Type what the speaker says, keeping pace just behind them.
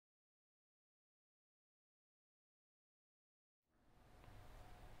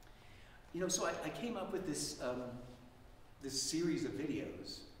So I came up with this, this series of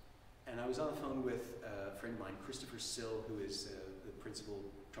videos, and I was on the phone with a friend of mine, Christopher Sill, who is the principal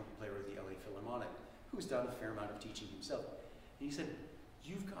trumpet player of the LA Philharmonic, who's done a fair amount of teaching himself. And he said,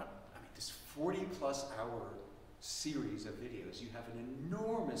 you've got, this 40-plus hour series of videos. You have an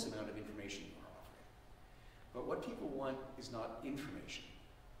enormous amount of information you are offering. But what people want is not information.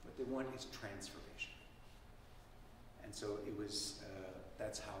 What they want is transformation. And so it was,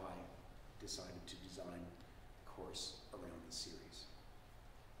 that's how I decided to design the course around the series.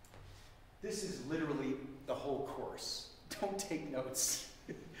 This is literally the whole course. Don't take notes.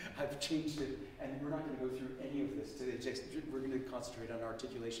 I've changed it, and we're not going to go through any of this today. We're going to concentrate on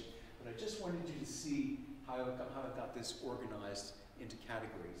articulation. But I just wanted you to see how I've got this organized into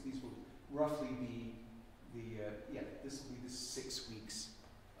categories. These will roughly be this will be the 6 weeks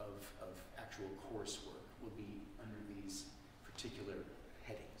of actual coursework will be under these particular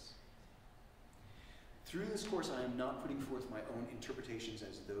headings. Through this course, I am not putting forth my own interpretations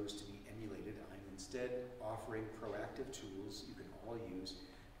as those to be emulated. I am instead offering proactive tools you can all use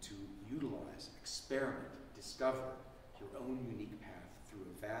to utilize, experiment, discover your own unique path through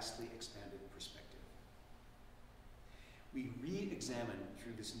a vastly expanded perspective. We re-examine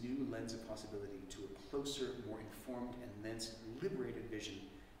through this new lens of possibility to a closer, more informed, and thence liberated vision,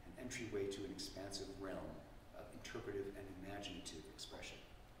 an entryway to an expansive realm of interpretive and imaginative expression.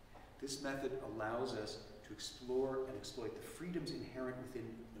 This method allows us to explore and exploit the freedoms inherent within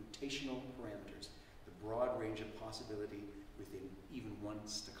notational parameters, the broad range of possibility within even one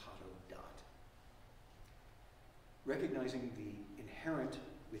staccato dot. Recognizing the inherent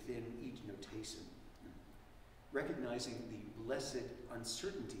within each notation, recognizing the blessed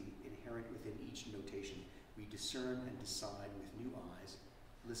uncertainty inherent within each notation, we discern and decide with new eyes,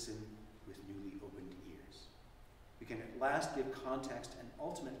 listen with newly opened ears. We can at last give context and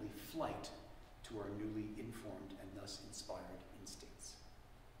ultimately flight to our newly informed and thus inspired instincts.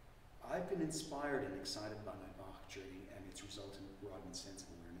 I've been inspired and excited by my Bach journey and its resultant broadened sense of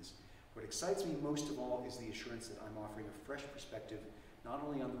awareness. What excites me most of all is the assurance that I'm offering a fresh perspective not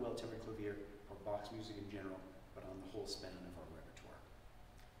only on the well-tempered clavier or Bach's music in general, but on the whole span of our repertoire.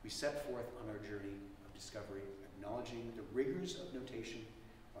 We set forth on our journey of discovery, acknowledging the rigors of notation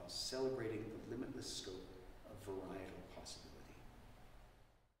while celebrating the limitless scope of varietal possibility.